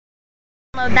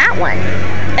Download that one.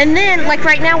 And then, like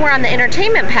right now, we're on the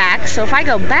entertainment pack, so if I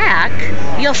go back,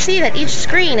 you'll see that each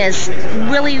screen is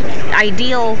really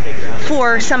ideal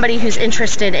for somebody who's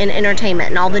interested in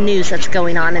entertainment and all the news that's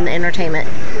going on in the entertainment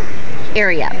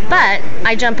area. But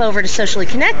I jump over to Socially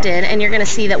Connected, and you're going to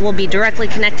see that we'll be directly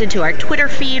connected to our Twitter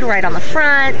feed right on the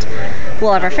front.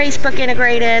 We'll have our Facebook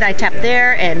integrated. I tap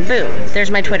there, and boom,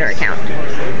 there's my Twitter account.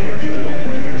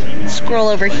 Scroll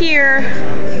over here,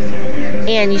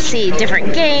 and you see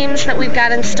different games that we've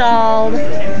got installed,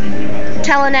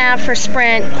 telenav for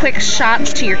Sprint, quick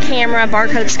shots to your camera,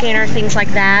 barcode scanner, things like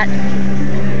that.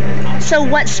 So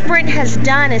what Sprint has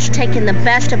done is taken the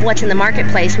best of what's in the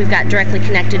marketplace. We've got directly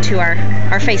connected to our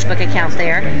Facebook account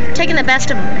there. Taking the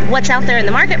best of what's out there in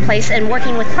the marketplace and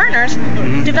working with partners,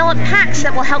 develop packs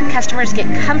that will help customers get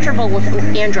comfortable with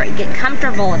Android, get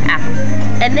comfortable with Apple.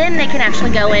 And then they can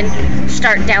actually go and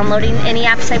start downloading any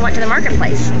apps they want to the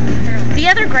marketplace. The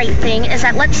other great thing is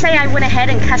that, let's say I went ahead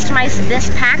and customized this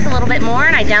pack a little bit more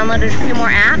and I downloaded a few more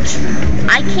apps,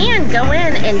 I can go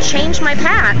in and change my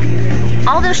pack.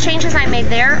 All those changes I made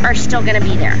there are still going to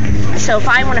be there. So if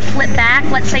I want to flip back,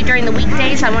 let's say during the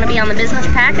weekdays I want to be on the business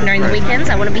pack, and during the weekends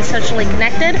I want to be socially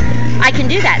connected, I can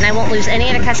do that, and I won't lose any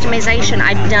of the customization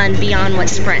I've done beyond what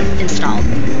Sprint installed.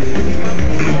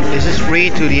 Is this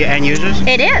free to the end users?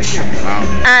 It is.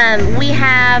 Wow. We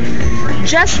have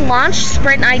just launched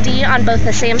Sprint ID on both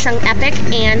the Samsung Epic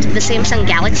and the Samsung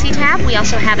Galaxy tab. We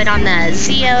also have it on the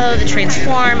Zeo, the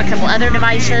Transform, a couple other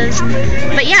devices.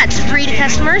 But yeah, it's free to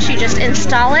customers. You just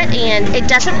install it, and it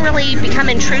doesn't really become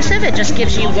intrusive. It just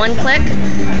gives you one-click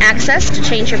access to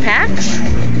change your packs.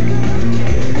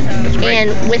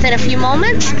 And within a few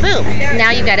moments, boom,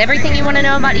 now you've got everything you want to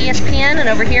know about ESPN, and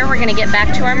over here we're going to get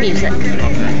back to our music.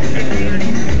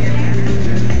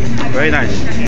 Very nice.